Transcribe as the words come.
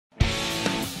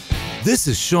This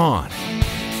is Sean.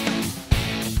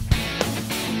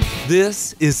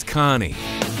 This is Connie.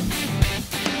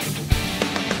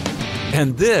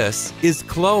 And this is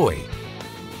Chloe.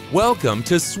 Welcome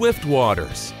to Swift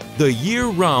Waters, the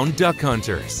year-round duck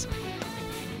hunters.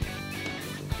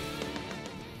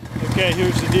 Okay,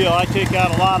 here's the deal. I take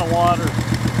out a lot of water.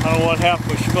 I don't know what happened,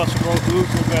 but she must have broke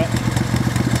loose a bit.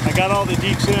 I got all the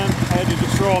deeks in. I had to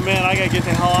just throw them in. I got to get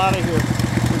the hell out of here.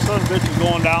 This son of a bitch is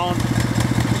going down.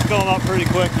 It's filling up pretty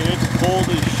quick, and it's cold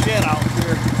as shit out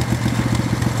here.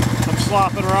 I'm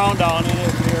slopping around down in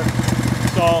it here.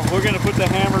 So we're going to put the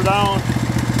hammer down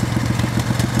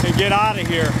and get out of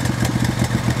here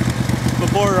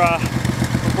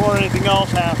before anything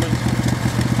else happens.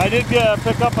 I did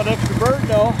pick up an extra bird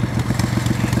though.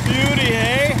 Beauty,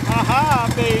 hey? Haha,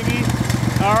 baby.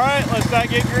 All right, let's not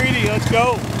get greedy. Let's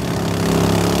go.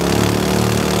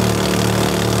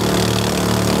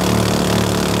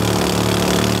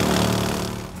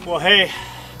 Well, hey,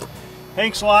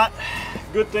 thanks a lot.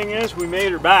 Good thing is we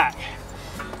made her back.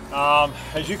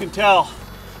 As you can tell,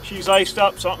 she's iced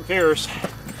up something fierce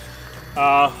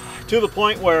to the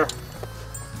point where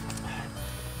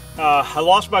I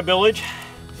lost my village.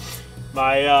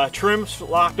 My trim's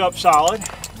locked up solid.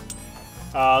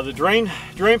 The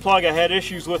drain plug I had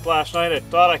issues with last night. I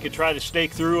thought I could try to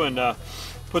stake through and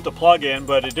put the plug in,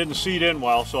 but it didn't seat in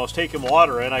well, so I was taking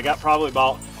water in. I got probably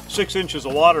about 6 inches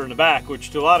of water in the back, which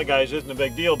to a lot of guys isn't a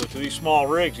big deal, but to these small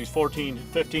rigs, these 14,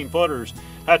 15 footers,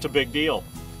 that's a big deal.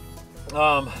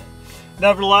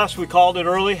 Nevertheless, we called it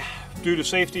early due to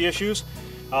safety issues.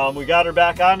 We got her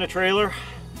back on the trailer.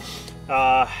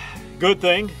 Good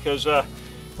thing, because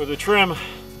with the trim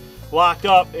locked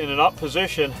up in an up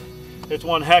position, it's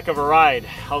one heck of a ride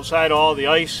outside all the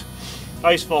ice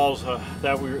falls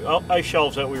ice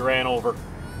shelves that we ran over.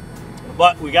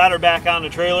 But we got her back on the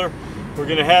trailer. We're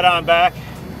gonna head on back,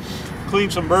 clean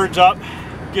some birds up,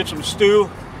 get some stew,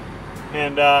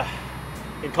 and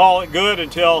call it good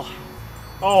until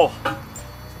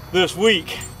this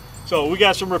week. So we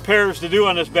got some repairs to do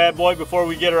on this bad boy before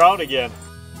we get her out again.